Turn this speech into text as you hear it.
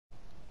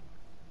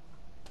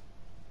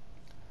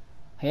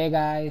Hey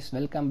guys,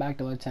 welcome back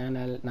to our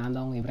channel. நான்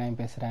தான் உங்க இப்ராஹிம்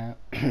பேசுகிறேன்.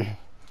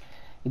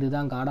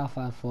 இதுதான் God of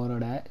War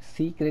 4ஓட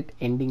secret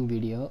ending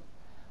video.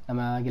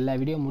 நம்ம எல்லா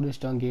வீடியோ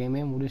முடிச்சிட்டோம்,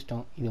 கேமே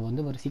முடிச்சிட்டோம். இது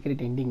வந்து ஒரு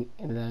சீக்ரெட் எண்டிங்.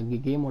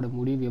 இந்த கேமோட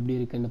முடிவு எப்படி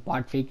இருக்குது, இந்த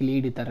பார்ட் 5க்கு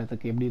லீடு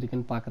தரத்துக்கு எப்படி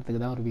இருக்குன்னு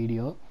பார்க்குறதுக்கு தான் ஒரு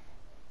வீடியோ.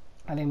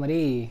 அதே மாதிரி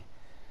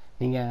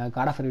நீங்கள்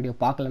God of War வீடியோ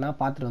பார்க்கலன்னா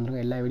பார்த்துட்டு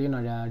வந்துருங்க. எல்லா வீடியோ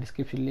நான்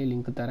டிஸ்கிரிப்ஷன்லேயே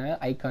லிங்க் தரேன்,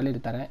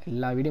 ஐக்கார்டில் தரேன்.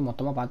 எல்லா வீடியோ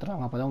மொத்தமாக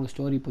பார்த்துருவாங்க, அப்போ தான் உங்களுக்கு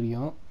ஸ்டோரி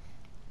புரியும்.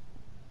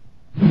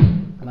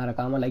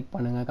 மறக்காமல் லைக்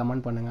பண்ணுங்கள்,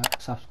 கமெண்ட் பண்ணுங்கள்,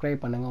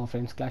 சப்ஸ்கிரைப் பண்ணுங்கள், உங்கள்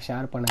ஃப்ரெண்ட்ஸ்க்கெலாம்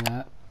ஷேர்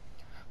பண்ணுங்கள்,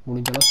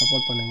 முடிஞ்சளவு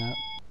சப்போர்ட் பண்ணுங்கள்.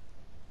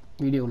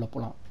 வீடியோ உள்ள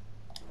போகலாம்.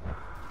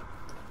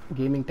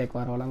 கேமிங் டெக்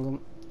வார் வழங்கும்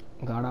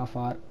God of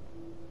War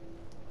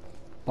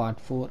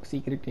part 4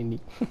 secret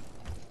ending.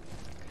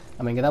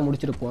 நம்ம இங்கே தான்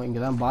முடிச்சிருப்போம்.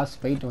 இங்கே தான் பாஸ்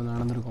ஃபைட் வந்து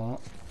நடந்திருக்கோம்.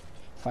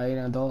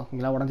 ஏதோ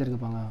இங்கெல்லாம்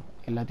உடஞ்சிருக்குப்பாங்க.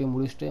 எல்லாத்தையும்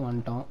முடிச்சுட்டு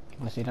வந்துட்டோம்.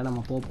 இப்போ ஸ்ட்ரெயிட்டாக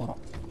நம்ம போகிறோம்.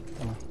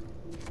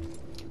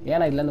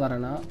 ஏன்னா இதுலேருந்து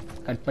வரேன்னா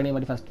கட் பண்ணி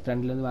மாதிரி ஃபஸ்ட்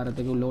ஃப்ரெண்ட்லேருந்து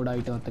வரதுக்கு லோட்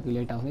ஆகிட்டு வரதுக்கு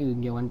லேட் ஆகும். இது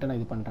இங்கே வந்துட்டு நான்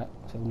இது பண்ணுறேன்.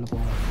 சரி, உள்ளே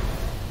போகணும்.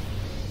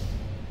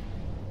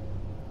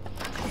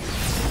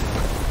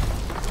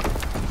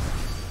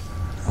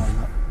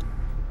 அவ்வளோதான்.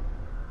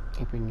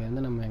 இப்போ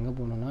இங்கேருந்து நம்ம எங்கே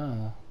போகணுன்னா,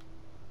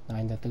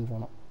 நான் இந்த இடத்துக்கு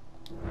போனோம்.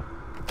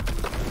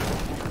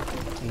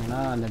 ஏன்னா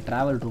அந்த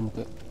ட்ராவல்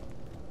ரூமுக்கு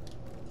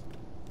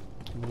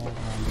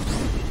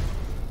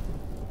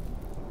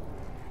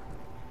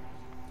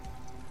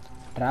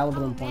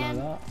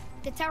போனால் தான்.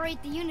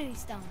 Deteriorate the Unity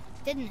Stone,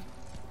 didn't it?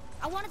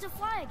 I wanted to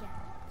fly again.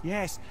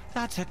 Yes,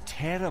 that's a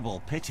terrible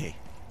pity.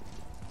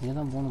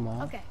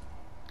 Okay.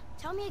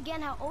 Tell me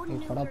again how Odin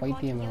knew we were going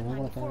to Jotunheim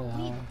before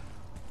leaving.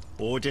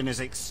 Odin is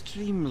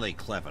extremely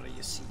clever,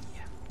 you see.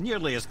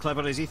 Nearly as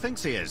clever as he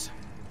thinks he is.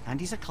 And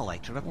he's a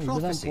collector of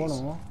prophecies.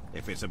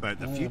 If it's about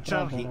the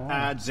future, he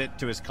adds it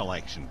to his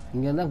collection.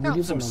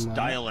 Helps him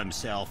style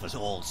himself as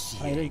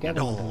all-seeing and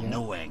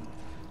all-knowing.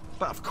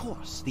 But of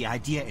course, the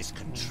idea is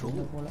control.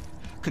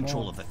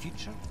 Control of the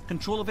future,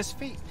 control of his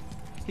fate.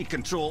 He'd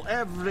control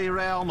every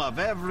realm of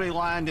every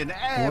land in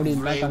every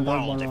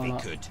world if he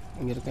could.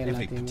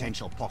 Every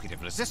potential pocket of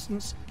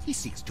resistance, he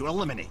seeks to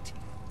eliminate.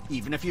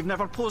 Even if you've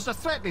never posed a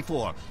threat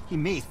before, he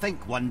may think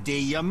one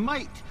day you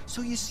might. So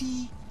you see,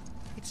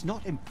 it's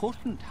not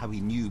important how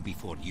he knew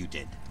before you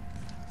did.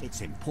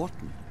 It's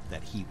important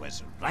that he was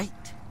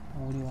right.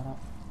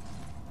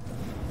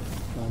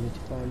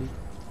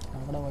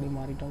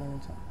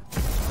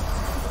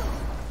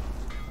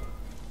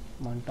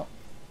 வந்துட்டோம்.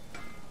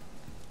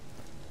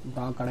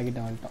 கடைக்கிட்ட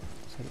வந்துட்டோம்.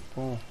 சரி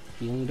போ,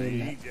 இவங்க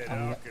இல்லை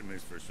அங்கே,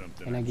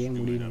 ஏன்னா game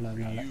முடியல.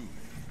 அதனால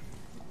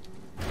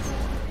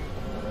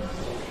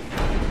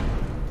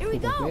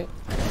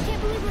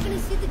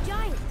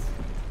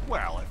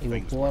இப்போ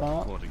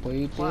போகிறோம்.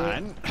 போயிட்டு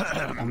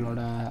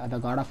நம்மளோட அந்த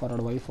God of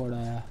Warோட ஒய்ஃபோட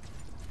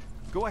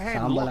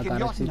சாம்பலை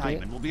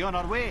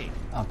கரைச்சிட்டு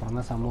அப்புறம்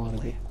தான் சம்பவம்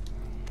வருது.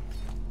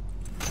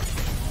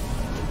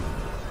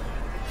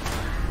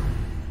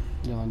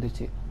 இங்கே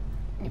வந்துச்சு.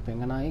 இப்போ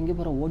எங்கே நான் எங்கே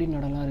போகிற ஓடி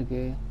நடலாம்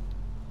இருக்குது.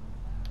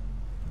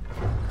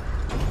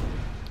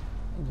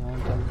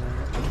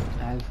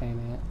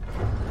 ஆல்ஃபைனு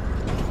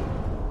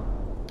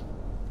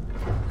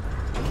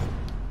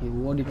இது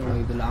ஓடிட்டோட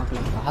இது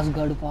லாக்கில்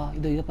ஆஸ்கார்டுப்பா.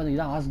 இதை பார்த்து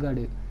இதான்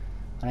ஆஸ்கார்டு.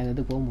 ஆனால் இந்த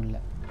இதுக்கு போக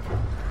முடியல.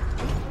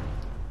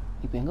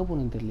 இப்போ எங்கே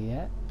போகணுன்னு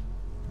தெரியலையே.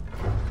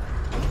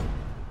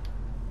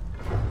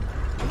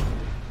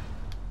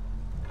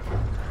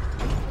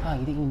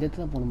 இதுக்கு இந்த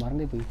இடத்துல தான் போகணும்,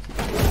 மறந்தே போயிடுச்சு.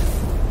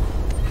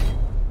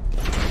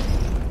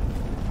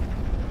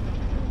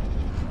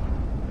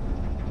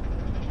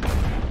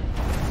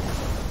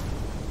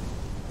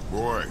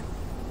 Boy,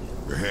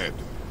 ahead.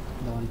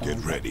 Get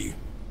ready.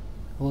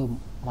 ஓ,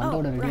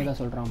 மண்டோட ரெடியாக தான்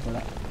சொல்கிறான் போல.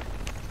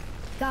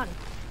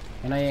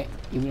 ஏன்னா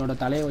இவனோட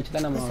தலையை வச்சு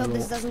தான் நம்ம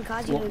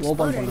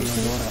ஓப்பன்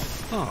பண்ணணும் டோரை.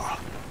 Oh,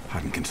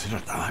 hadn't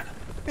considered that.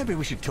 Maybe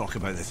we should talk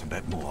about this a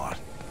bit more.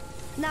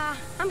 Nah,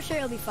 I'm sure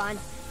you'll be fine.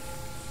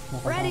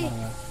 Ready?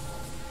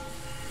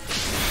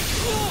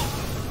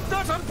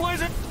 That's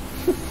unpleasant.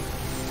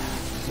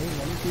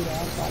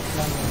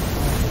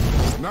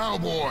 Now,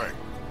 boy.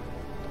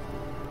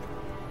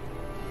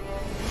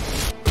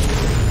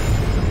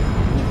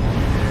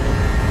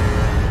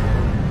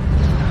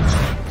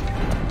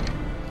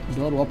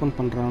 Door open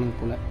பண்ணுறானு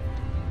போல.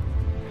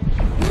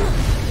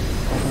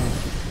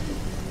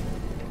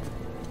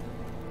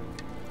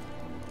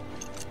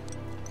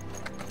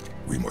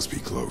 We must be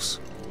close.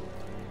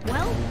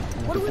 Well,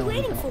 what are we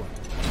waiting for?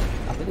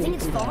 Think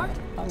it's far?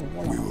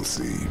 We will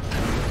see.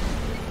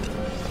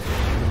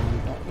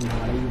 இந்த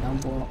மலைக்கு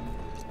தான் போகிறோம்.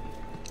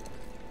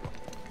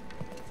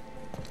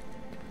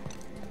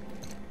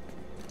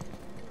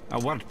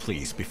 A word,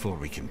 please, before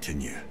we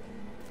continue.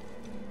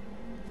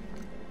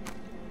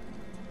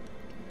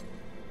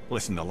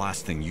 Listen, the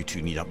last thing you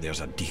two need up there is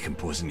a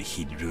decomposing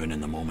heat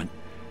ruining the moment.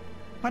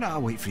 Why don't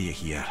I wait for you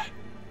here?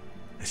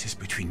 This is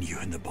between you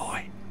and the boy.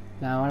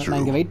 நான்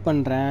இங்கே wait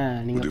பண்ணுறேன்,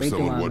 நீங்கள்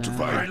போயிட்டு வாங்க.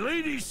 My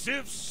lady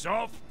sips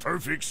soft,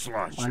 perfect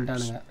sloshers.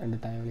 வந்துட்டானுங்க ரெண்டு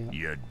டைம்லையும்.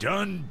 You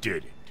done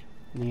did it.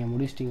 நீங்கள்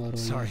முடிச்சிட்டிங்க ஒரு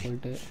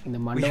சொல்லிட்டு இந்த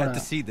We மண்டோட had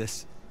to see this.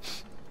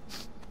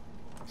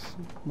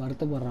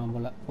 வருத்தப்படுறான்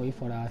போல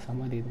ஒய்ஃபோட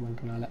சமாதி இது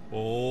பண்ணுறதுனால.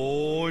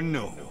 Oh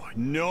no.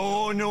 No,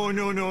 no,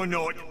 no, no,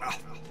 no.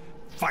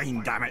 Fine,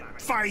 damn it.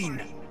 Fine.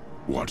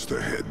 Watch the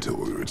head till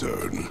we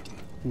return.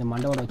 இந்த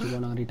மண்டவோட வச்சுக்கோ,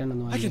 நான் ரிட்டர்ன்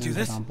வந்து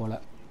வாங்கிக்கிறேன் போல.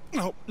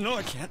 No, no,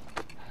 I can't.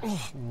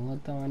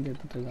 மொத்தம் வாங்கி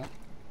எடுத்துட்டு இருக்கான்.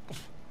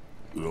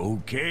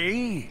 Okay.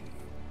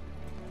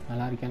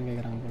 நல்லா இருக்கான்னு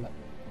கேட்குறாங்க போல.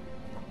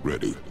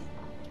 Ready.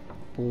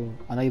 போ,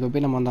 அதான் இப்போ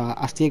போய் நம்ம அந்த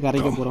அஸ்தியை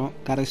கரைக்க போகிறோம்.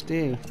 கரைச்சிட்டு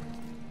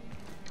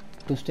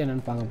ட்விஸ்ட்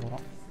என்னன்னு பார்க்க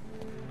போகிறோம்.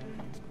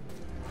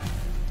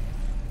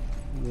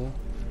 ஐயோ,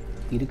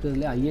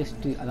 இருக்கிறதுல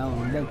ஹையஸ்ட் அதான்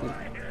ரொம்ப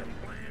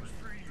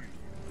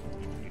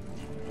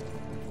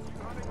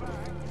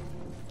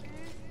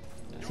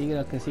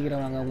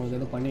சீக்கிரம் வாங்க, உங்களுக்கு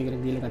ஏதோ பண்ணி வைக்கிற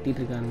கீழே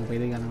கத்திட்டு இருக்காங்க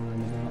பைதைக்காரங்க.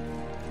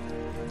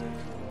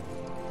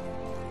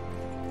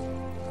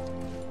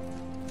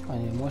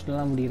 அது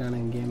எமோஷ்னலாக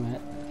முடிகிறானுங்க கேமை.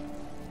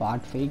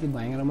 பார்ட் 5க்கு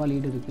பயங்கரமாக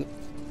லீடு இருக்குது,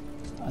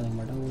 அது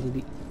மட்டும்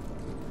உறுதி.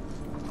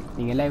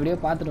 நீங்கள் எல்லா வீடியோ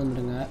பார்த்துட்டு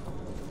வந்துடுங்க.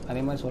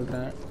 அதே மாதிரி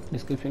சொல்கிறேன்,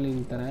 டிஸ்கிரிப்ஷனில்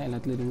லிங்க் தரேன்,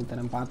 எல்லாத்துலேயும் லிங்க்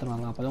தரேன்,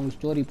 பார்த்துருவாங்க. அப்போ தான் உங்களுக்கு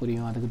ஸ்டோரி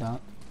புரியும். அதுக்கு தான்.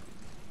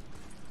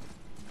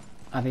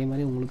 அதே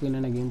மாதிரி உங்களுக்கு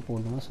என்னென்ன கேம்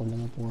போடணுமோ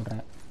சொல்லுங்கள்,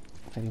 போடுறேன்.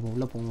 சரி, இப்போ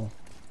உள்ளே போவோம்.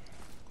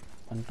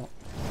 பண்ணிட்டோம்.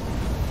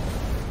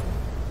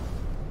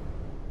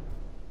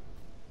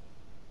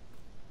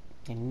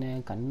 என்ன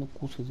கண்ணு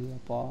கூசுது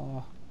அப்பா.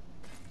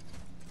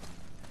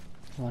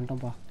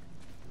 வந்துட்டோம்ப்பா.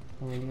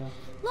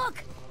 Look,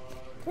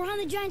 we're on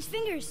the giant's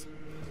fingers.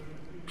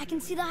 I can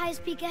see the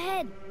highest peak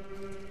ahead.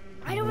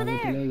 Right over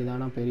there.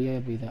 இதானா பெரிய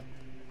பீதா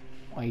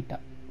வைட்டா.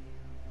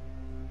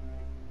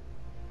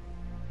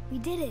 We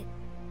did it.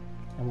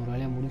 நம்ம ஒரு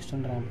வேலையை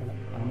முடிச்சிட்டோம்ன்றான் போல.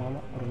 ஆமாம்,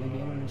 ஒரு வேலையை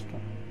கேம்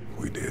முடிச்சிட்டோம்.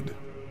 We did.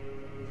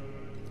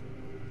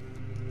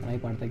 ஆனால்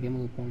இப்போ அடுத்த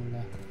கேமுக்கு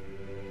போகணும்ல.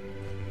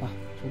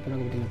 சூப்பராக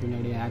கொடுத்தீங்க.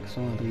 பின்னாடி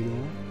ஆக்ஸும் அது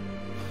இதுவும்.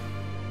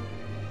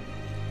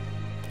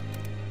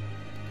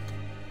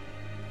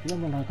 என்ன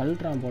பண்ணுறான்,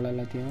 கழட்டுறான் போல்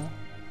எல்லாத்தையும்.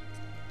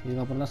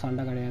 இதுக்கப்புறம் தான்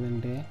சண்டை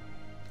கிடையாதுன்ட்டு.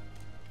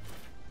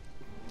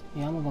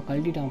 ஏமாப்பா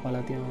கழட்டிட்டான்ப்பா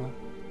எல்லாத்தையும்.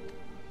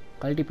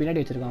 கழட்டி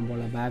பின்னாடி வச்சுருக்கான்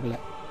போல் பேக்கில்.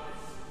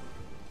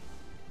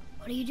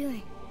 What are you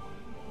doing?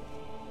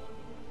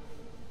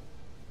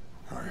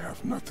 I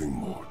have nothing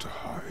more to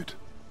hide.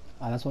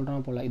 அதை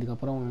சொல்கிறான் போல்.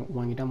 இதுக்கப்புறம்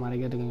உங்ககிட்ட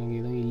மறைக்கிறதுக்கு இங்கே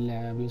எதுவும் இல்லை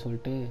அப்படின்னு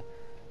சொல்லிட்டு.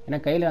 ஏன்னா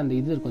கையில் அந்த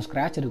இது இருக்கும்,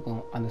 ஸ்க்ராட்ச்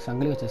இருக்கும், அந்த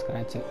சங்கிலி வச்ச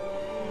ஸ்க்ராட்சு.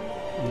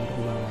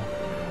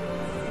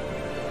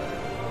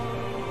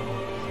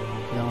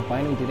 நம்ம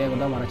பையனுக்கு தெரியாத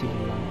தான் மறைச்சிட்டு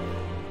இருந்தாங்க.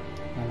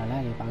 நல்லா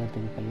நீ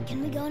பார்க்கறதுக்கு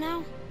Can we go now?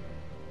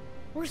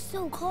 We're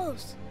so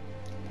close.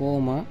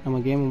 போமா, நம்ம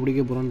கேம்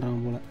முடிக்க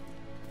போறோம்ன்றாங்க போல.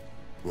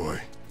 Boy.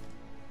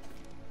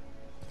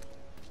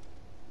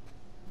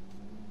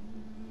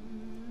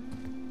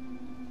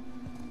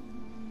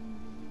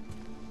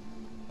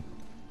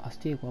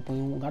 அஸ்தி அப்போ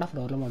இவங்க காட் ஆஃப்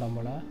வரல மாட்டான்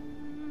போல.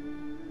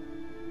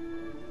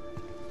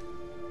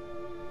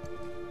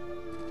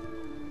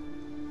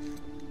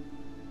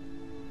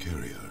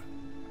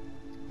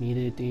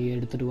 நீ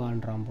எடுத்துட்டு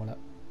வான்றான் போல.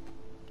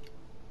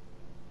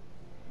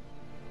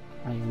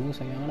 இன்னும்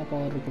சரியான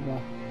பவர் இருக்குப்பா.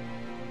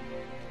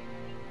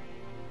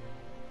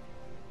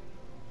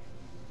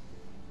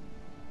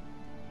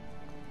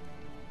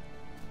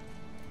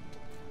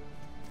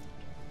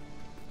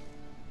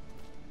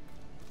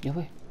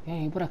 எப்போ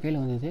ஏன் இப்போடா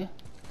கையில் வந்தது?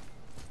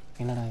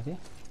 என்னடா இது?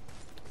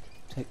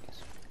 சரி,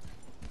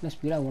 இன்னும்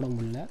ஸ்பீடாக ஓட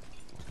முடியல.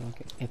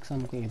 ஓகே,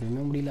 எக்ஸாமுக்கு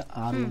எதுவுமே முடியல.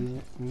 6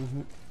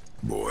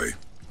 Boy.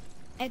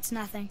 It's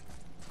nothing.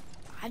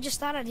 I just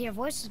thought I'd hear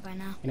voices by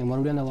now. எனக்கு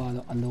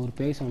மறுபடியும் அந்த ஒரு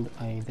பேய் சவுண்டு.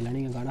 இதெல்லாம்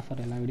நீங்கள் காட் ஆஃப்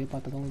எல்லா வீடியோ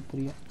பார்த்து தான் உங்களுக்கு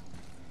புரியும்.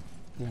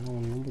 இல்லைன்னா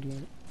ஒன்றும்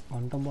புரியாது.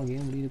 ஒன்றும்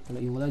கேம் முடியுது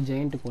போல். இவங்க தான்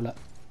giant pole.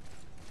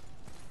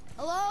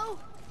 Hello?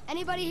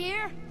 Anybody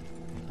here?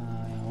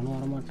 அவனும்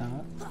வரமாட்டான்.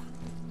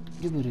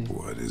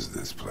 What is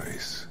this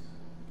place?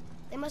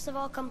 They must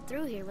have all come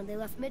through here when they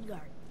left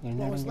Midgard.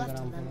 What was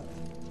left of them?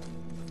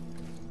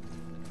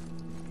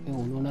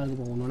 ஒன்றா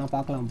இருக்கு, ஒன்றா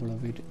பார்க்கலாம் போல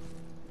போயிட்டு.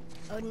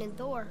 Odin and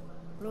Thor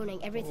ruining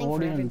everything for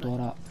everybody. Odin and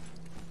Thor.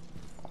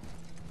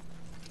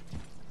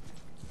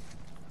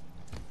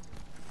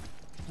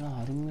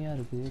 அருமையாக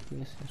இருக்குது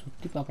பிளேஸ்.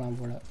 சுற்றி பார்க்கலாம்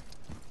போல்.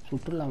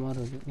 சுற்றுலா மாதிரி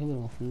இருக்குது. நீ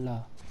பாருங்க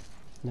ஃபுல்லாக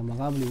இந்த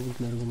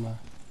மகாபலிபுரத்தில் இருக்குமா.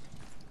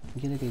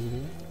 இங்கே தான்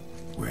கேட்குது.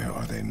 Where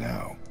are they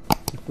now?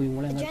 இப்போ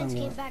இவங்களாம் எங்கே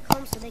இருக்காங்க? Came back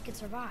home so they could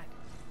survive.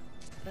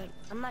 But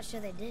I'm not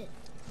sure they did.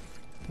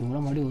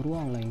 இவங்களாம் மறுபடியும்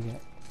வருவாங்களா இங்கே?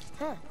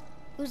 Huh?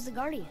 Who's the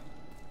guardian?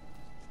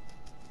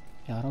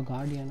 யாரோ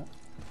கார்டியானா.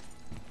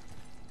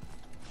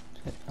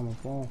 சரி நம்ம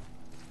போவோம்.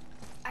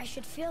 I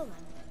should feel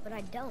them, but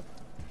I don't.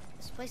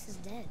 This place is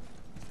dead.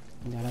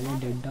 இந்த இடமே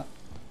theta.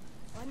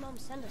 Why mom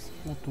send us?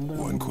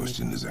 One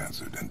question is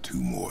answered and 2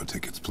 more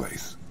take its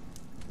place.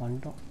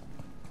 வந்துட்டோம்.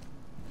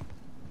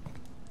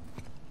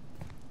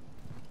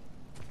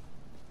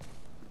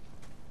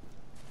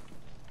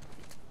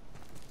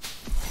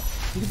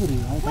 இது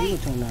புரியுது. அவன் கை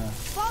வச்சோன்னா.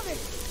 Father!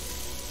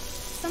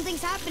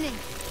 Something's happening.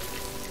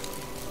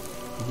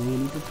 இது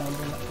எனக்கு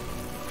தாண்டல.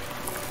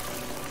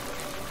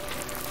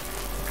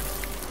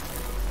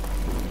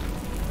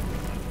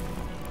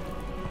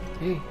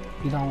 ஏய்,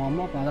 இது அவன்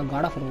அம்மா அப்பா, அதான்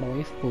காட் ஆஃப் வாரோட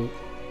ஒய்ஃப் போ.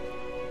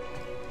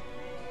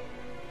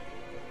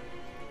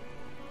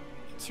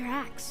 It's your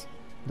axe.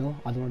 இதோ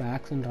அதோட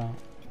ஆக்ஸ்ன்றான்.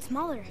 It's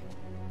smaller.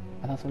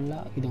 அதான் சொல்ல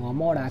இது உங்க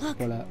அம்மாவோட ஆக்ஸ்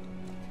போல.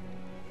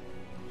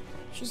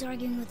 She's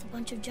arguing with a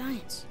bunch of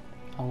giants.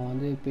 அவங்க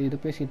வந்து இது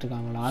பேசிட்டு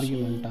இருக்காங்க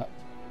ஆர்கியூமெண்டா.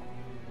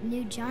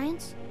 New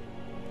giants?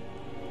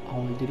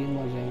 அவங்க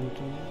தெரியுமா giant?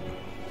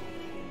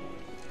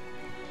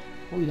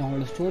 ஓ இது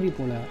அவங்களோட ஸ்டோரி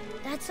போல.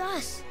 That's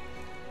us.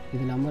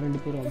 இது நம்ம ரெண்டு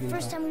பேரும் The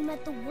first time we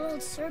met the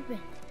world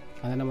serpent.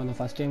 அத நம்ம அந்த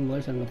ஃபர்ஸ்ட் டைம்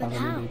வேர்ல்ட் சர்பெண்ட்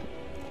பார்க்க முடியுது.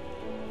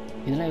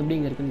 இதெல்லாம் எப்படி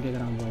இங்க இருக்குன்னு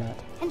கேக்குறாங்க போல.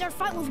 And our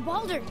fight with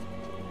Baldur.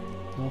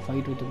 No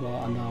fight with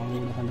அந்த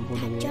அவங்களோட சண்டை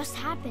போட்டது. Just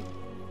happened.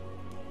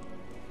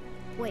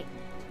 Wait.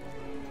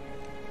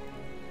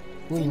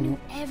 They knew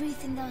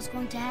everything that was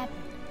going to happen.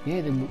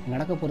 இது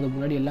நடக்க போறதுக்கு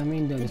முன்னாடி எல்லாமே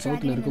இந்த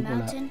சவுத்ல இருக்கு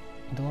போல.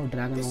 இதோ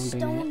டிராகன்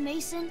மவுண்டன். Stone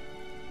mason.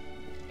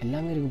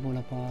 எல்லாமே இருக்கு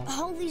போலப்பா.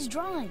 All these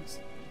drawings.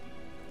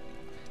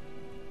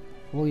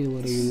 ஓ இது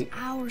ஒரு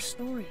our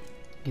story.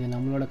 இது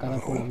நம்மளோட கதை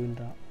போல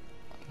அப்படின்றா.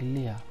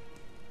 இல்லையா?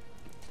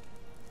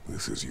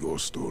 This is your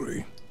story.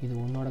 இது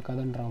உன்னோட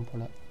கதைன்றான்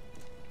போல.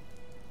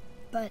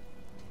 But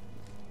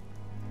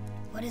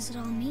what does it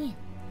all mean?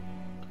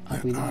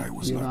 I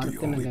was not the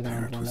only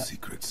parent with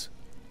secrets.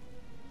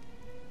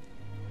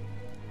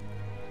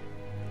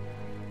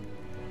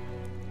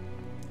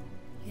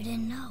 You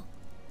didn't know.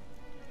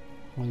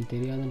 உங்களுக்கு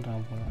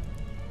தெரியாதுன்றான் போல.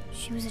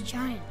 She was a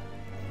giant.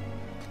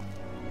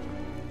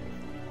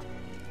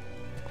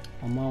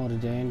 அம்மா ஒரு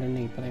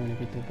ஜெயண்ட்னு இப்பதான்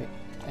எனக்கு தெரியுது.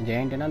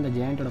 ஜெயண்ட்னா அந்த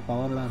ஜெயண்டோட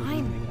பவர்லாம்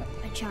இருக்குன்னு நினைக்கிறேன்.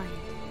 A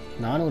giant.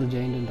 நானும் ஒரு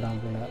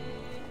ஜெயண்ட்ன்றான் போல.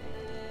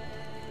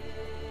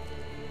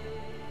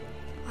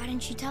 Why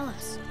didn't she tell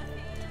us?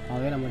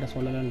 அவவே நம்மகிட்ட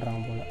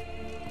சொல்லலன்றான் போல.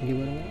 இங்க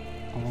பாருங்க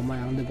அவங்க அம்மா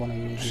இறந்து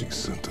போனாங்க. She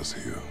sent us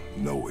here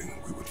knowing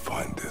we would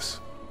find this.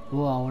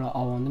 ஓ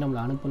அவ வந்து நம்மள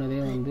அனுப்புனதே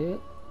வந்து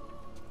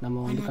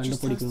நம்ம வந்து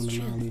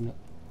கண்டுபிடிக்கணும் அப்படின்னு.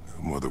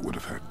 Your mother would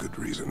have had good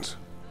reasons.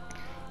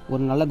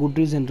 ஒரு நல்ல குட்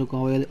ரீசன்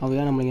இருக்கும்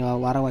அவையா நம்ம இங்க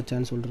வர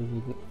வச்சான்னு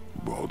சொல்றதுக்கு.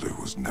 Baldur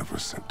was never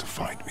sent to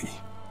find me.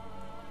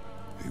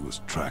 He was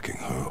tracking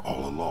her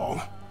all along,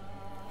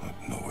 not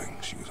knowing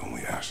she was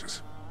only ashes.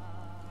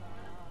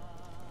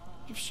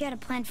 If she had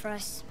a plan for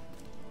us,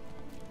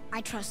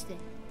 I trust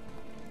it.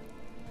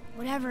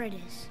 Whatever it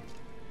is.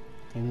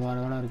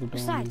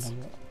 Besides,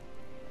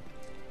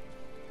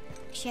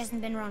 she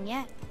hasn't been wrong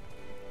yet.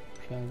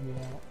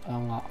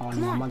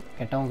 அம்மா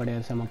கெட்டவங்க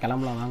கிடையாது. நம்ம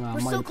கிளம்பலாம் வாங்க.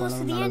 அம்மா இப்போ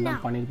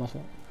தான் பண்ணியிருப்போம்.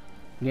 So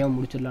game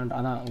முடிச்சிடலான்.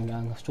 அதான் இங்கே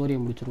அங்கே ஸ்டோரியை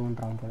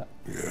முடிச்சிருவோன்றான் போல.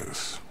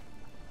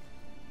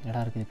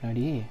 என்னடா இருக்குது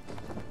பின்னாடி?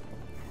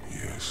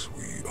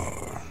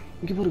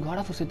 இங்கே ஒரு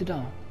காட் ஆஃப்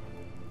செத்துட்டான்.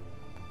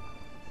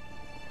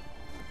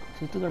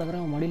 செத்து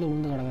கிடக்குறான். மடியில்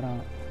விழுந்து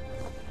கிடக்குறான்.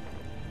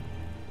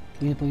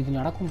 இது இப்போ இது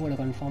நடக்கும் போல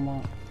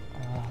கன்ஃபார்மாக.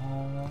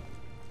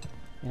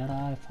 என்னடா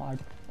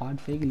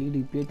பார்ட் 5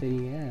 லீடு இப்பயே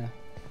தெரியுங்க.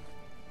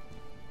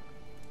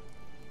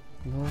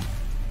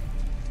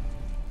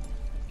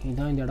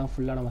 இதுதான் இந்த இடம்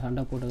ஃபுல்லாக நம்ம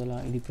சண்டை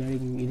போட்டதெல்லாம். இது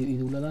பின்னாடி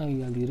இது உள்ளதான்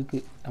அது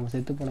இருக்குது. நம்ம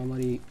செத்து போன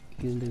மாதிரி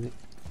இருந்தது.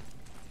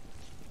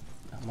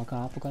 நமக்கு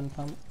ஆப்பு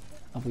கன்ஃபார்ம்.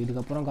 அப்போ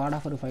இதுக்கப்புறம் காட்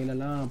ஆஃப்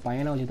ஃபைலெல்லாம்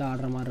பையனை வச்சு தான்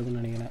ஆடுற மாதிரி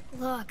இருக்குன்னு நினைக்கிறேன்.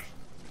 Look,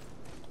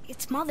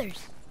 it's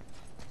Mother's.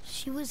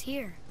 She was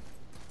here.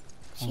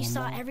 She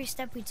saw every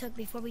step we took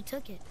before we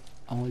took it.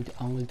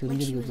 அவங்களுக்கு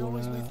தெரிஞ்சிருக்கு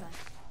போல.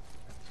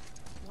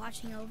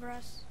 Watching over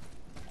us,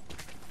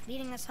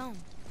 leading us home.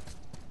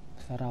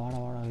 சரா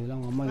வாடா இதெல்லாம்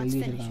அவங்க அம்மா எழுதி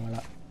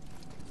வச்சிருக்காங்களா?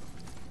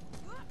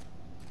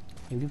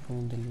 எப்படி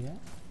போகும் தெரியல.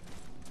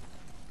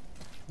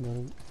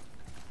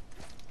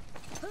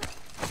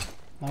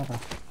 வாடா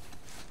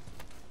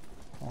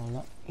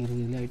அவ்வளோதான்.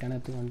 இதில் ஐட்டான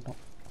எடுத்து வந்துட்டோம்.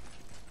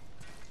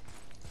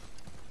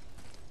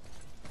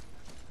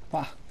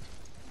 பா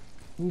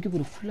இங்கே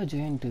ஒரு ஃபுல்லாக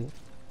ஜெயண்ட்டு.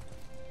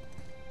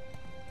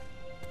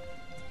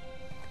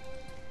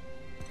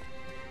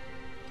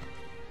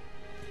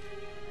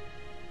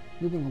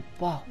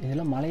 இதுப்பா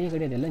இதெல்லாம் மலையே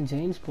கிடையாது. எல்லாம்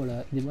ஜெயின்ஸ் போல.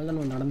 இது மாதிரி தான்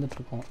நம்ம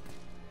நடந்துட்டுருக்கோம்.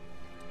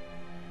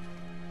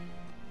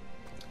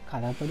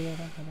 கதைப்படியாக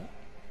தான் கதை.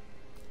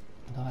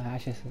 அதான்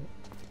ஆஷஸ்.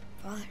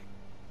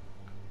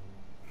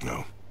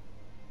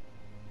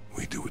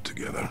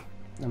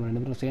 நம்ம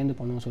ரெண்டு பேரும் சேர்ந்து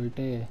பண்ணுவோம்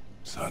சொல்லிட்டு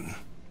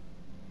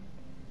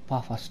பா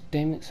ஃபஸ்ட்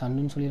டைம்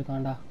சன்னுன்னு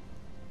சொல்லியிருக்கான்டா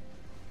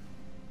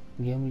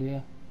கேம்லேயே.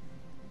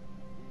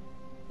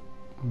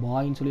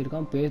 பாயின்னு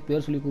சொல்லியிருக்கான்.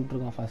 பேர் சொல்லி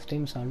கூப்பிட்ருக்கான். First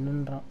time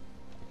சன்னுன்றான்.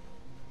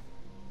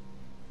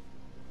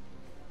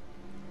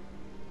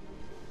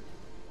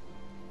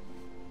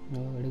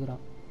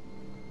 எடுக்கிறான்.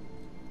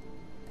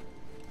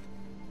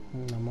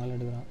 நம்மளால்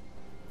எடுக்கிறான்.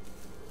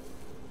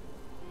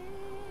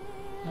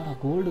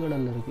 கோல்டு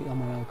கலரில் இருக்குது.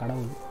 ஆமாம்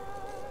கடவுள்.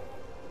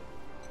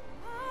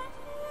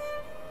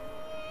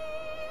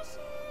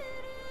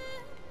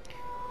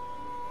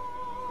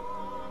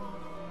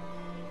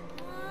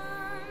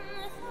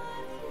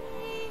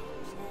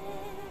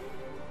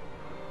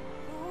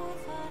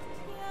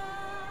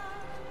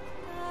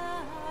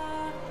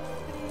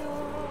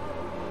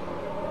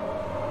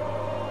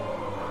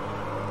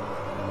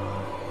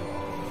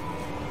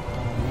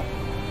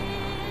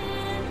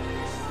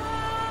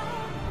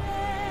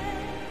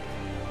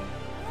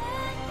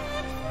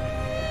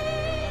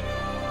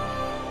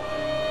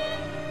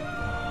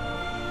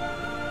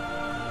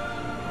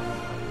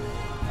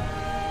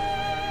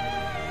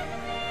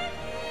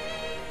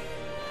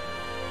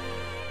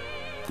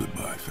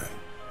 Goodbye, Faye.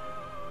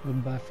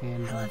 Goodbye, Faye.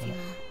 I love you,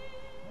 Mom.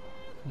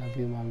 Love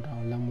you, Mom.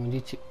 எல்லாம்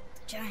முடிஞ்சிச்சு.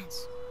 Giants.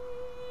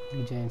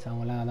 Giants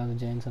அவங்களாம் அதாவது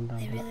They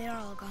Giantsன்றாங்க. really are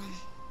all gone.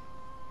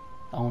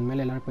 அவங்க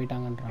மேல எல்லாரும் There's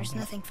போயிட்டாங்கன்றாங்க.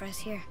 nothing for us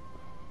here.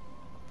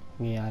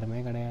 இங்க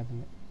யாருமே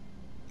கிடையாதுன்னு.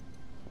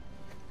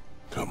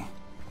 Come.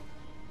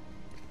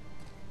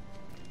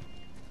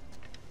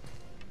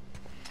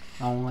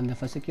 அவங்க அந்த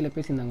ஃபர்ஸ்ட் கீழ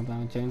பேசியிருந்தாங்க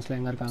பாருங்க ஜெயின்ஸ்ல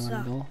எங்க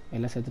இருக்காங்கன்னு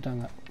எல்லாம்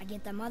செத்துட்டாங்க. I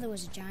get that mother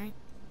was a giant,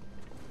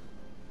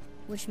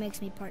 which makes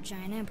me part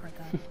giant and part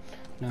god.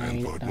 And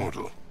part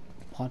mortal.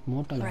 Part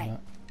mortal. Right.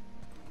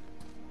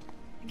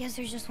 I guess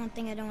there's just one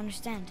thing I don't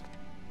understand.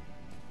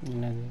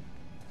 என்னது?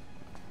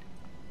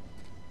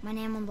 My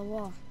name on the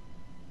wall.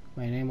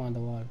 My name on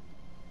the wall.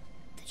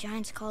 The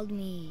giants called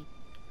me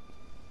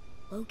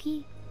Loki.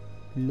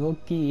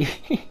 Loki.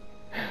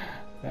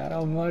 வேற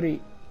மாதிரி.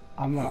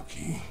 ஆமா.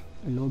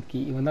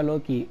 Loki. இவன் தான்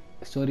Loki.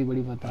 Story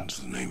படி பார்த்தா.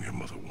 That's the name your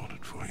mother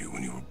wanted for you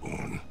when you were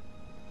born.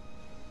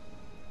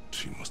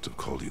 She must have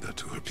called you that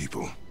to her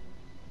people.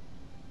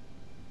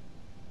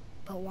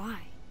 But why?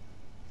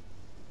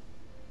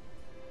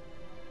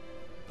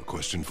 A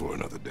question for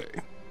another day.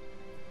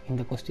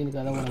 இந்த क्वेश्चनக்கு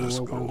அதான்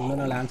ஒரு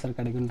நாள் answer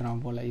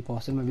கிடைக்கும்ன்றான் போல. இப்போ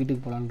வசமா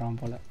வீட்டுக்கு போலான்றான்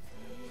போல.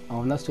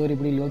 அவன் தான் ஸ்டோரி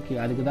படி லோக்கி.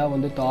 அதுக்கு தான்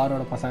வந்து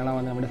தாரோட பசங்கலாம்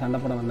வந்து அப்படியே சண்டை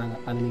போட வந்தாங்க.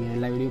 அது நீங்க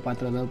எல்லா வீடியோ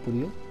பார்த்துட்டு வந்தா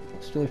புரியும்.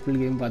 Story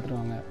full game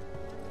பார்த்துருவாங்க.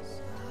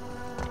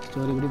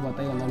 ஸ்டோரி படி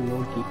பார்த்தா இவன் தான்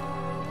லோக்கி.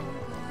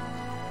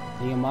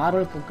 நீங்க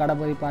மார்வல் கடை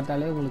போய்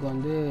பார்த்தாலே உங்களுக்கு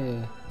வந்து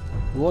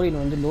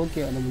ஓடின் வந்து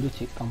லோக்கியை வந்து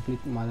முடிச்சு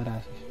கம்ப்ளீட் மதர்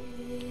ஆஷ்.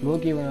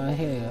 லோக்கி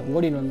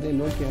ஓடின் வந்து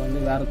லோக்கியை வந்து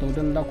வேற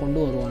தொட்டு தான் கொண்டு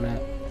வருவானே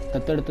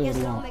தத்தெடுத்து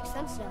வருவான்.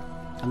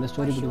 அந்த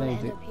ஸ்டோரி படி தான்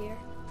இது.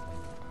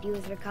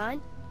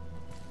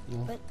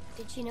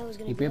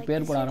 இப்போ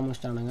பேர் போட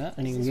ஆரம்பிச்சிட்டானுங்க.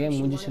 நீங்கள் கேம்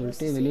முடிஞ்சு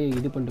சொல்லிட்டு வெளியே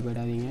இது பண்ணிட்டு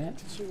போயிடாதீங்க.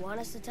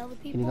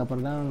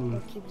 இதுக்கப்புறம் தான்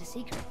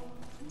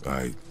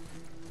I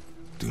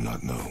do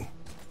not know.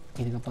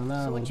 இதுக்கப்புறம்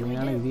தான் ஒரு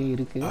மெயினான இதே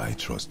இருக்குது. I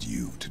trust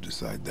you to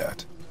decide that.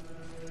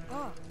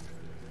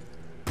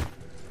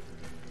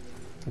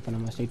 இப்போ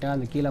நம்ம ஸ்ட்ரைட்டாக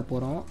அந்த கீழே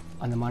போகிறோம்.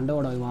 அந்த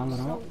மண்டவோட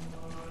வாங்குகிறோம்.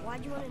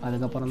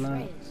 அதுக்கப்புறம் தான்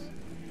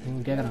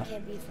நீங்கள் கேட்குறான்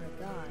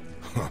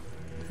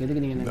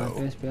எதுக்கு நீங்கள் எனக்கு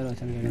பேஸ் பேர்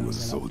வச்சுன்னு கேட்குறீங்க.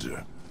 A soldier,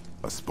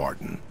 a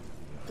Spartan.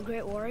 A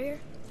great warrior?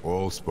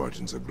 All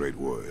Spartans are great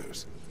warriors.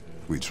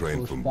 We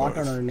trained from birth.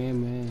 ஸ்பார்ட்டனோட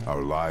name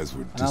Our lives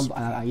were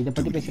இதை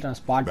பற்றி பேசுகிறான்.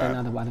 ஸ்பார்டன்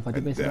அதை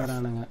பற்றி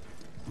பேசுகிறானுங்க.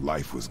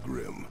 Life was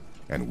grim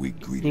and we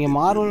greeted. நீங்கள்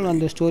மார்வல்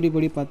அந்த ஸ்டோரி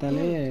படி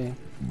பார்த்தாலே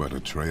But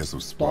Atreus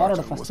of தாரோட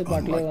Sparta was first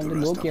பார்ட்லேயே unlike the வந்து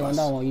rest லோக்கியை of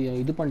வந்து us. அவன்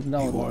இது பண்ணிட்டு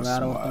தான் வருவான்.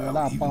 வேற ஒருத்தவங்க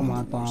தான் அப்பா அம்மா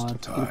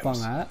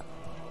இருப்பாங்க.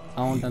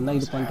 அவன்கிட்ட தான்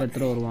இது பண்ணிட்டு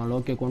எடுத்துகிட்டு வருவான்.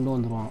 லோக்கியை கொண்டு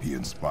வந்துடுவான். He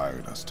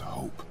inspired us to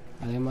hope.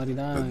 அதே மாதிரி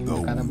தான் இந்த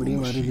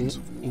கதைப்படியும் வருது.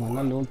 இவன்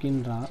தான்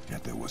லோக்கின்றான்.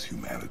 Yet there was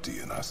humanity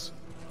in us.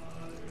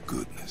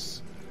 Goodness.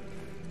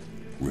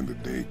 When the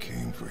day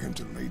came for him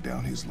to lay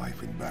down his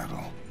life in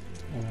battle,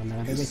 அந்த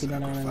கதை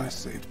பேசிட்டாங்க.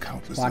 saved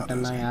countless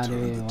ஸ்பார்ட்டன்னா others and யாரு,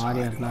 turned the tide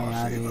வாரியர்னா in our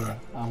யாரு, favor.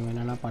 அவங்க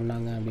என்னென்ன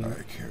பண்ணாங்க அப்படின்னு.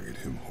 I carried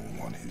him home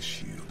on his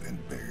shield and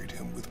buried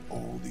him with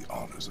all the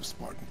honors of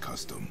Spartan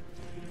custom.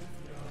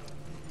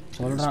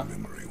 His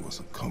memory was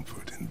a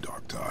comfort in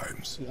dark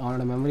times.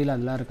 அவனோட மெமரியில்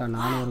அதெல்லாம் இருக்கா.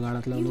 நானும் ஒரு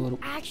காலத்தில் வந்து ஒரு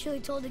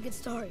actually told a good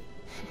story.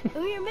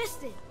 We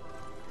missed it.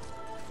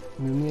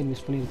 மெமரியை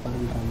மிஸ்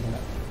பண்ணியிருப்பாருன்றாங்க.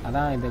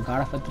 அதான் இந்த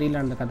God of War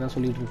 3ல அந்த கதை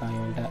சொல்லிட்டு இருக்காங்க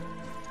என்கிட்ட.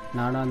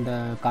 நானும் அந்த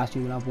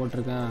காஸ்டியூம்லாம்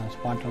போட்டிருக்கேன்.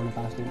 ஸ்பாட்டோட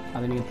காஸ்டியூம்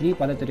அதை நீங்கள் 3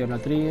 பார்த்தா தெரியும்.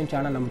 நான் 3யும்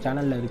சேனல் நம்ம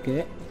சேனலில்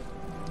இருக்குது.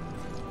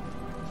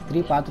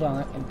 3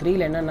 பார்த்துருவாங்க.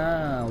 3ல என்னென்னா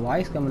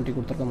வாய்ஸ் கமெண்ட்ரி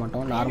கொடுத்துருக்க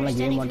மாட்டோம். நார்மலாக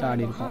கேம் மட்டும்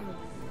ஆடி இருக்கோம்.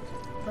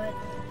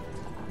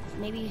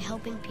 Maybe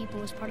helping people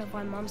was part of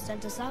why Mom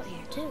sent us out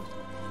here too.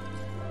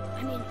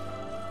 I mean,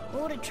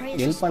 what would Atreus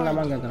do? Help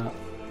பண்ணலாமா கேட்குறான்.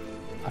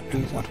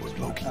 And what would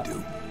Loki do?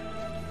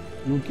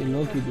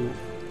 Loki do.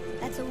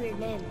 That's a weird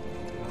name.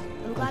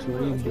 I'm glad we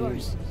went with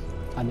yours.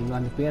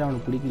 அந்த பேர்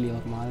அவனுக்கு பிடிக்கலையே.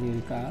 ஒரு மாதிரி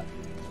இருக்கா.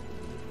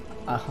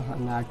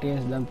 அந்த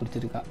அட்டேஸ் தான்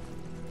பிடிச்சிருக்கா.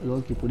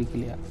 லோக்கி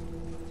பிடிக்கலையா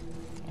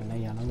என்ன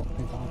இளவோ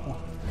போய் பார்ப்போம்.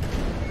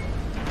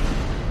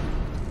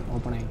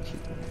 ஓப்பன் ஆயிடுச்சு.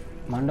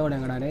 மண்டோட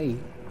எங்கடா டேய்.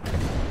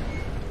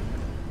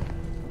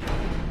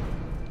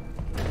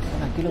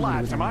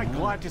 Lads, am I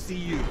glad to see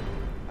you.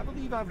 I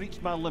believe I've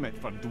reached my limit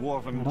for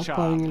dwarven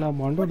charm.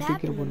 What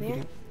happened,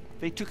 Mimir?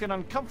 They took an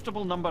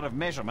uncomfortable number of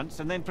measurements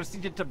and then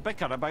proceeded to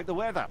bicker about the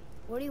weather.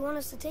 Where do you want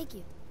us to take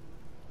you?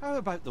 How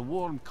about the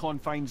warm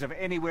confines of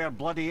anywhere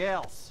bloody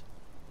else?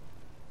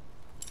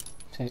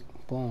 சரி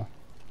போவோம்.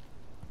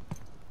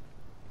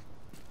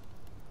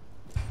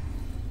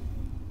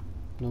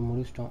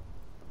 முடிச்சிட்டோம்.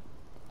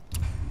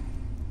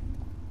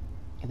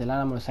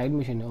 இதெல்லாம் நம்மளோட side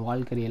machine.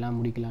 வால்கரி எல்லாம்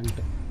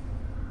முடிக்கலான்ட்டு.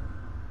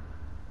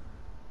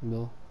 இதோ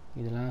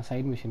இதெல்லாம்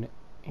side machine.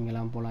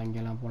 இங்கெல்லாம் போகலாம்,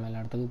 இங்கெல்லாம் போகலாம், எல்லா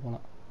இடத்துக்கும்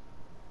போகலாம்.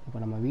 இப்போ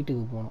நம்ம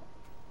வீட்டுக்கு போகணும்.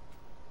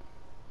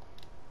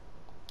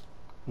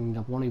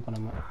 இங்கே போகணும் இப்போ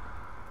நம்ம.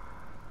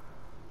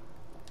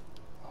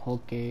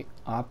 ஓகே,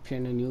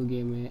 ஆப்ஷனு, நியூ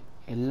கேமு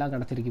எல்லாம்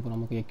கிடச்சிருக்கு. இப்போ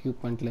நமக்கு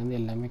எக்யூப்மெண்ட்லேருந்து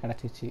எல்லாமே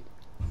கிடச்சிச்சு.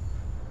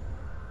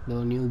 இதோ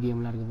நியூ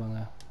கேம்லாம் இருக்குப்பாங்க.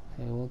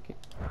 சரி ஓகே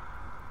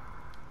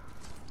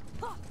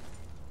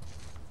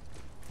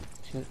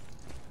சரி.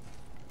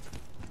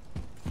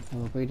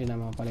 நம்ம போயிட்டு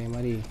நம்ம பழைய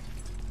மாதிரி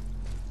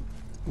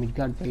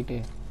மிட்கார்ட் போயிட்டு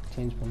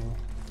சேஞ்ச் பண்ணுவோம்.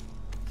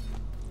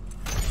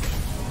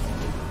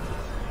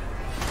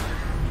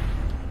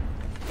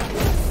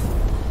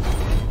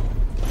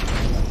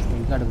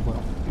 மிட்கார்டுக்கு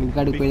போகிறோம்.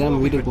 மிட்கார்டுக்கு போய் தான்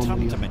வீட்டுக்கு போக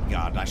முடியும்.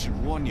 Midgard, I should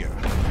warn you.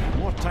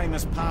 More time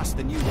has passed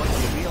than you want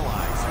to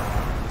realize.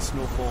 The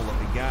snowfall that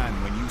began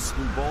when you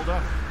slew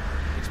Balder,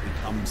 it's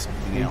become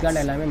something else. மிட்கார்டு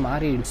எல்லாமே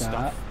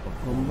மாறிடுச்சா?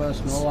 ரொம்ப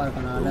ஸ்னோவாக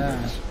இருக்கனால.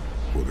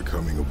 For the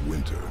coming of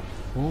winter.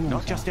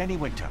 Not just any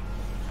winter,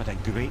 but a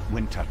great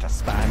winter to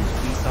span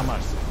 3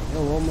 summers.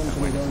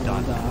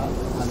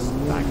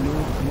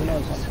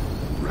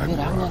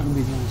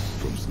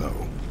 From snow.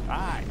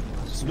 Aye,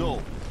 snow.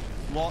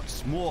 Lots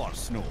more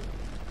snow.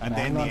 And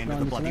then the end of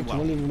the bloody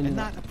world. In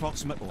that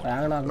approximate order.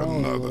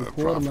 Another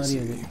prophecy.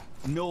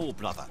 No,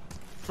 brother.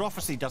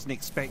 Prophecy doesn't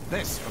expect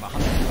this from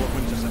 104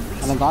 winters at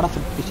least.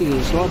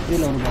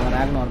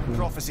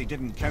 Prophecy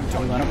didn't count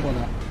on you.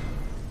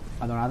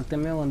 அதோட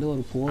அர்த்தமே வந்து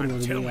ஒரு போர்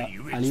வருது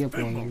அழிய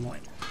போகுது.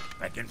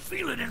 I can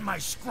feel it in my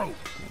scrotum.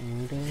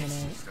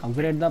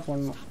 Upgrade தான்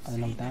பண்ணனும். அது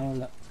நமக்கு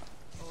தேவையில்லை.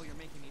 Oh, you're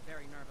making me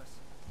very nervous.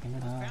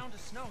 என்னடா? Bound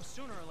to snow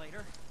sooner or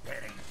later.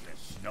 That ain't the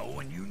snow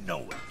and you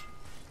know it.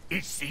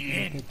 It's the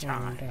end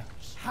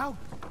times. How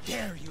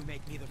dare you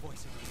make me the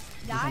voice of reason?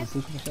 Guys,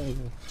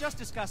 Just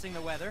discussing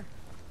the weather.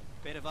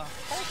 Bit of a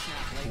cold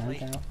snap lately.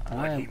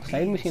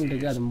 Side machine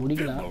இருக்கு, அது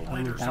முடிக்கலாம்.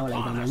 நமக்கு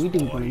தேவையில்லை. நம்ம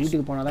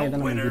வீட்டுக்கு போனா தான் இதை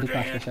நமக்கு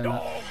இருக்கா ஸ்பெஷலா.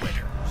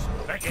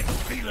 I can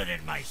feel it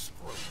in my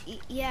scrotum.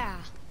 yeah,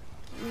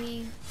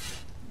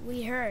 we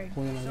heard.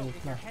 So if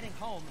you're heading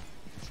home,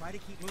 try to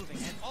keep moving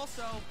and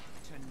also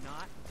to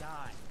not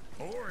die.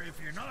 Or if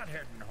you're not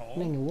heading home.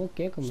 நீங்க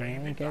கேட்க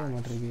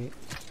மாட்டேங்குது.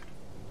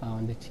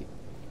 வந்துச்சு.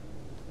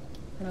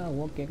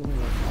 கேட்க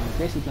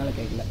பேசிட்டனால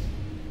கேட்கல.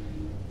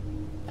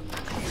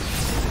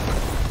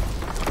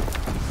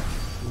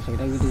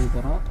 சைடாக வீட்டுக்கு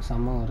போகிறோம்.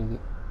 செம்ம வருது.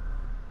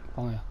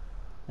 போங்க,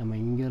 நம்ம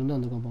இங்கேருந்து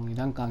வந்துருக்கோம். போங்க,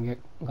 இதான்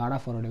காட்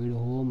ஆஃப் வாரோட வீடு,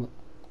 ஹோமு.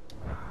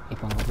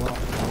 இப்போ அங்கே போகிறோம்.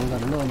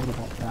 அங்கேருந்து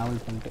வந்துருக்கோம்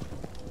ட்ராவல் பண்ணிட்டு.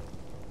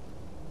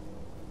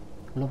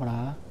 உள்ள போடா.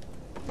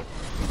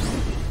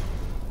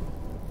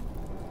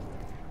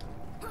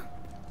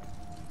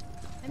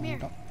 Amir,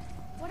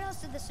 what else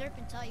did the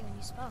serpent tell you when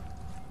you spoke?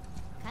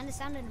 Kind of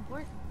sounded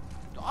important.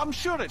 I'm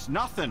sure it's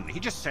nothing. He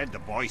just said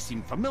the boy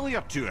seemed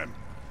familiar to him.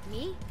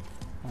 Me?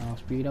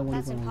 ஸ்பீடாக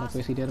ஓடிப்போம்.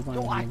 பேசிகிட்டே No, I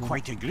இருப்பாங்க.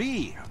 quite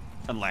agree.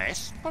 Unless,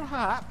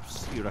 perhaps,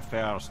 he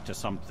refers to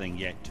something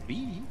yet to be.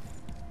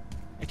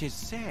 It is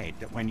said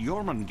that when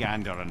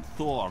Jormungandr and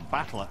Thor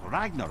battle at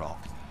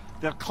Ragnarok,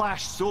 their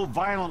clash so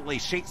violently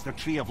shakes the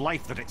tree of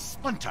life that it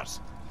splinters,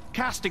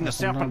 casting the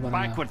serpent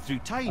backward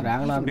through time,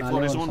 even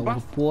before his own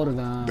birth.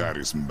 That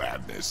is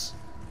madness.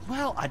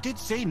 Well, I did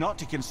say not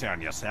to concern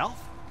yourself.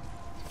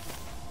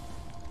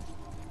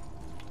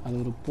 அது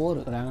ஒரு போர்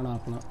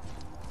ராகனார்க்னா.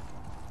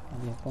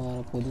 அது எப்போ வர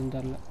போகுதுன்னு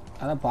தெரில.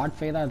 அதான் part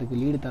 5 தான் அதுக்கு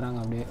லீடு தராங்க.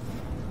 அப்படியே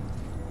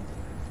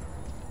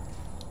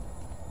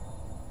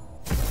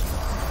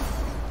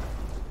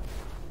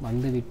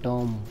வந்து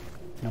விட்டோம்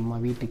நம்ம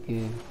வீட்டுக்கு.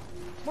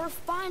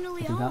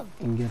 இதுதான்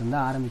இங்க இருந்து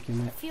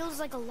ஆரம்பிக்குமே.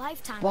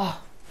 வா,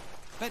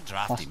 ஃபர்ஸ்ட்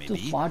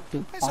பார்ட்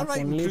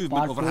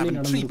 1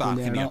 நடந்துருக்கும்.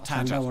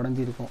 சண்டை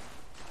உடஞ்சிருக்கும்.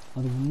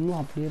 அது இன்னும்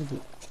அப்படியே இருக்கு.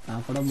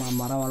 நான் கூட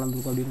மரம்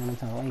வளர்ந்துருக்கும் அப்படின்னு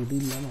நினைச்சேன். இது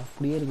இல்லாமல்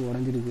அப்படியே இருக்கு,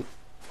 உடஞ்சிருக்கு.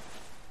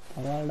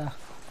 பரவாயில்லடா,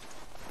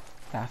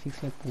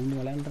 கிராஃபிக்ஸில் பூண்டு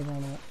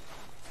விளையாண்டுருக்காங்க.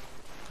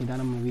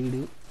 இதான் நம்ம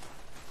வீடு.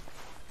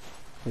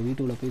 இப்போ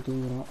வீட்டுக்குள்ளே போய்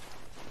தூங்குறோம்.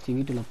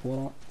 வீட்டுக்குள்ளே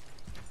போகிறோம்.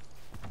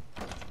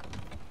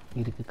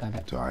 இருக்கு கதை.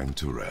 Time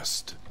to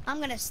rest. I'm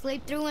gonna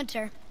sleep through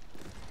winter.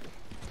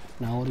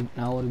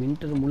 நான் ஒரு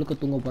வின்டர் முழுக்க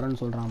தூங்க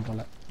போகிறேன்னு சொல்கிறான்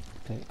போல்.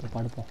 சரி, இப்போ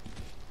படுப்போம்.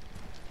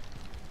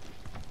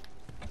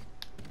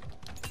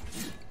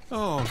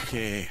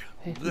 Okay,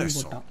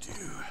 this'll do.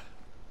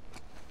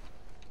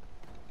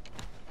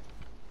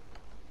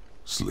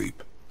 Sleep.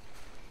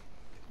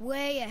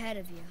 Way ahead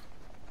of you.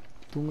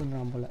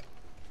 தூங்குறான் போல.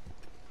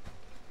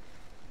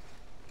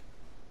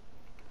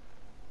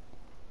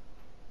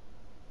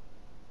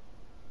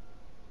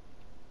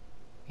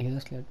 ஏதோ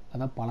ஸ்லேட்.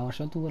 அதான் பல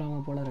வருஷம்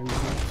தூங்குறாங்க போல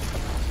 2 பேரும்.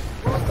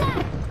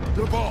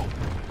 The ball.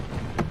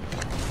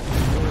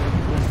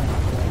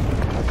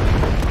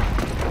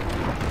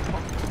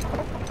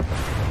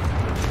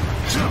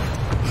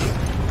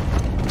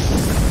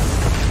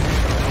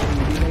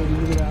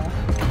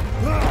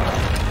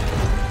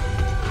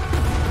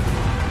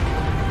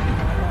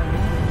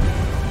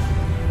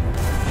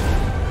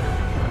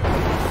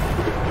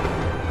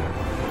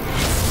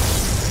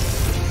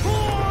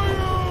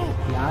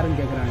 யாருன்னு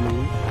கேட்குறாங்க.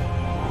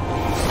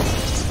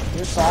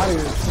 Sorry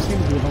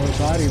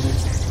sorry. இது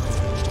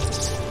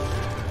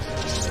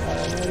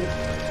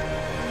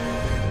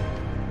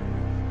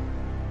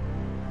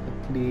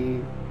எப்படி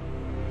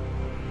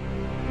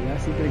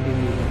சீக்கிரம்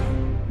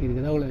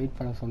இதுக்கு தான் அவ்வளோ வெயிட்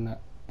பண்ண சொன்னேன்.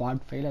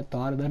 பார்ட் 5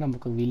 தார் தான்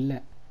நமக்கு வில்லை.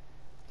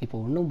 இப்போ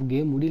ஒன்றும்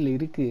கேம் முடியல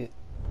இருக்கு.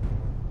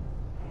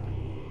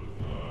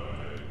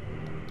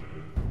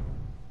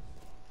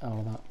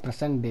 அவ்வளோதான்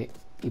ப்ரெசன்ட் டே.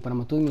 இப்போ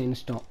நம்ம தூங்கி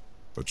நினைச்சிட்டோம்.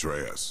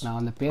 Atreus, நான்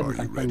அந்த பேர்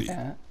கட்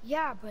பண்ணிட்டேன்.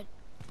 Yeah, but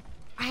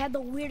I had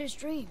the weirdest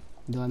dream.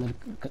 இது அந்த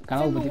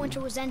கனவு Finland பத்தி.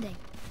 winter was ending,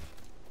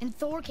 and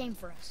Thor came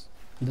for us.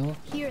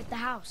 here at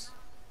the house.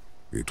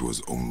 It was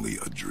only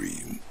a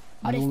dream.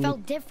 But it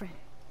felt different.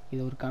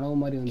 இது ஒரு கனவு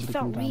மாதிரி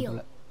வந்திருக்குன்றான்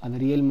போல. அது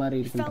ரியல் மாதிரி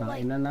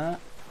இருக்குன்றான். என்னன்னா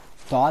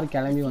தார்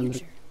கிளம்பி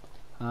வந்து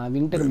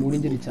வின்டர்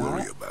முடிஞ்சிருச்சா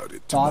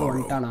தார்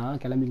வந்துட்டானா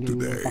கிளம்பி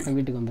பக்கம்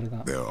வீட்டுக்கு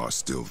வந்திருக்கான். There are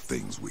still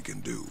things we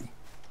can do.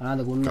 ஆனால்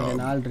அதுக்கு ஒன்று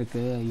நாள்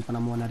இருக்குது, இப்போ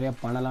நம்ம நிறையா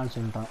பண்ணலான்னு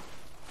சொல்கிறான்.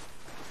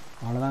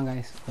 அவ்வளோதான்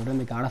கைஸ், அதோட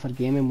இந்த காட் ஆஃப் வார்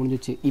கேமே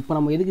முடிஞ்சிச்சு. இப்போ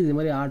நம்ம எதுக்கு இது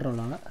மாதிரி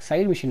ஆடுறோன்னா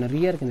சைடு மிஷின்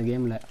நிறைய இருக்குது இந்த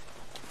கேமில்.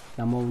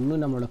 நம்ம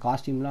இன்னும் நம்மளோட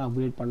காஸ்டியூம்லாம்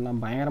அப்கிரேட் பண்ணலாம்,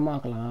 பயங்கரமாக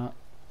ஆக்கலாம்,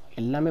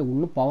 எல்லாமே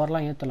இன்னும்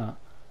பவர்லாம் ஏற்றலாம்.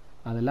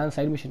 அதெல்லாம்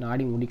சைடு மிஷின்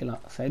ஆடி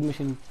முடிக்கலாம். சைடு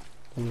மிஷின்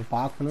உங்களுக்கு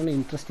பார்க்கணுன்னு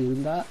இன்ட்ரெஸ்ட்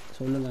இருந்தால்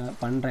சொல்லுங்கள்,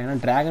 பண்ணுறேன். ஏன்னா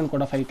ட்ராகன்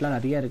கூட ஃபைட்லாம்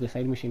நிறையா இருக்குது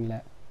சைடு மிஷினில்.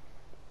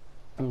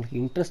 உங்களுக்கு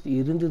இன்ட்ரெஸ்ட்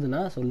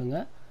இருந்ததுன்னா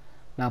சொல்லுங்கள்,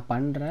 நான்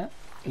பண்ணுறேன்.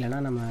 இல்லைனா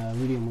நம்ம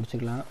வீடியோ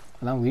முடிச்சுக்கலாம்.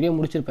 அதான் வீடியோ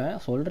முடிச்சிருப்பேன்,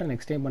 சொல்கிறேன்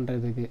நெக்ஸ்ட் டைம்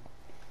பண்ணுறதுக்கு.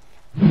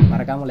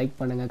 மறக்காமல் லைக்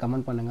பண்ணுங்கள்,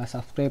 கமெண்ட் பண்ணுங்கள்,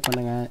 சப்ஸ்கிரைப்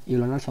பண்ணுங்கள்.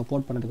 இவ்வளோ நாள்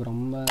சப்போர்ட் பண்ணதுக்கு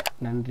ரொம்ப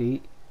நன்றி.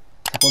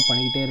 சப்போர்ட்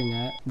பண்ணிக்கிட்டே இருங்க.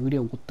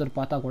 வீடியோ ஒருத்தர்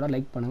பார்த்தா கூட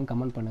லைக் பண்ணுங்கள்,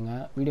 கமெண்ட்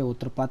பண்ணுங்கள். வீடியோ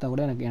ஒருத்தர் பார்த்தா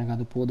கூட எனக்கு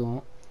அது போதும்.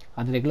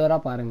 அது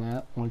ரெகுலராக பாருங்கள்.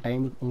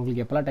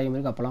 உங்களுக்கு எப்போல்லாம் டைம்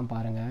இருக்குது அப்போல்லாம்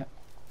பாருங்கள்.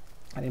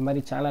 அதே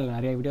மாதிரி சேனலில்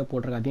நிறைய வீடியோ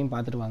போட்டிருக்கேன், அதையும்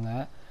பார்த்துட்டு வாங்க.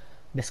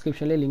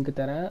 டிஸ்கிரிப்ஷன்லேயே லிங்க்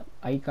தரேன்,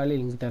 ஐகார்ட்லேயே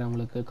லிங்க் தரேன்.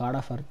 உங்களுக்கு காட்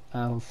ஆஃப் வார்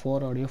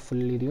 4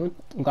 ஃபுல் இதையும்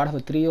காட் ஆஃப்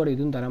வார் 3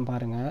 இதுவும் தரேன்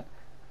பாருங்கள்.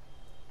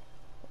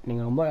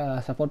 நீங்கள் ரொம்ப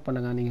சப்போர்ட்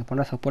பண்ணுங்கள். நீங்கள்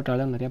பண்ண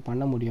சப்போர்ட்டால் நிறையா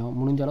பண்ண முடியும்.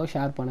 முடிஞ்ச அளவு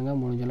ஷேர் பண்ணுங்கள்,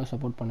 முடிஞ்ச அளவு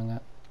சப்போர்ட்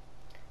பண்ணுங்கள்.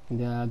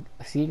 இந்த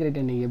சீக்ரெட்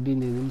நீங்கள் எப்படி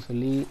இருந்ததுன்னு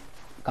சொல்லி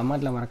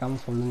கமெண்ட்டில்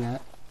மறக்காமல் சொல்லுங்கள்.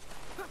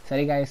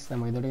 சரி காய்ஸ்,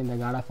 நம்ம இதோட இந்த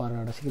காட் ஆஃப்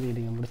வாரோட சீக்ரெட்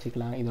நீங்கள்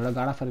முடிச்சிக்கலாம். இதோட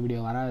காட் ஆஃப் வார்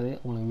வீடியோ வராது,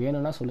 உங்களுக்கு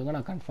வேணும்னா சொல்லுங்கள்,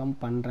 நான் கன்ஃபார்ம்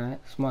பண்ணுறேன்.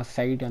 சும்மா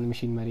சைட் அந்த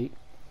மிஷின் மாதிரி.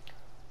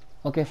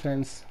 ஓகே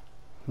ஃப்ரெண்ட்ஸ்,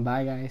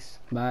 பாய் காய்ஸ்,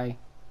 பாய்.